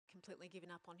completely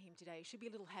given up on him today. Should be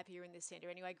a little happier in the centre.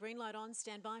 Anyway, green light on,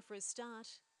 stand by for a start.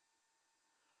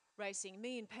 Racing,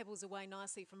 Me and Pebbles away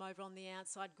nicely from over on the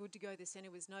outside. Good to go. The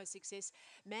centre was no success.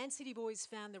 Man City Boys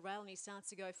found the rail and he starts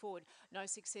to go forward. No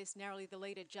success. Narrowly the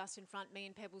leader just in front. Me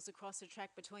and Pebbles across the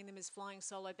track. Between them is Flying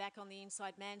Solo. Back on the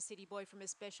inside, Man City Boy from a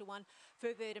special one.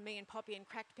 Further to Me and Poppy and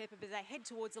Cracked Pepper, but they head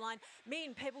towards the line. Me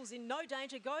and Pebbles in no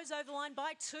danger. Goes over the line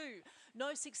by 2.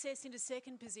 No success into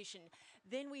second position.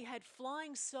 Then we had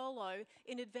Flying Solo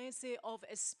in advance there of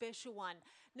a special one.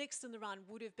 Next on the run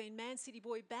would have been Man City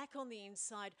Boy back on the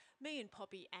inside. Me and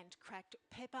Poppy and Cracked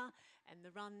Pepper, and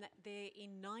the run there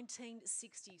in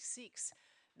 1966.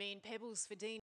 Me and Pebbles for Dean.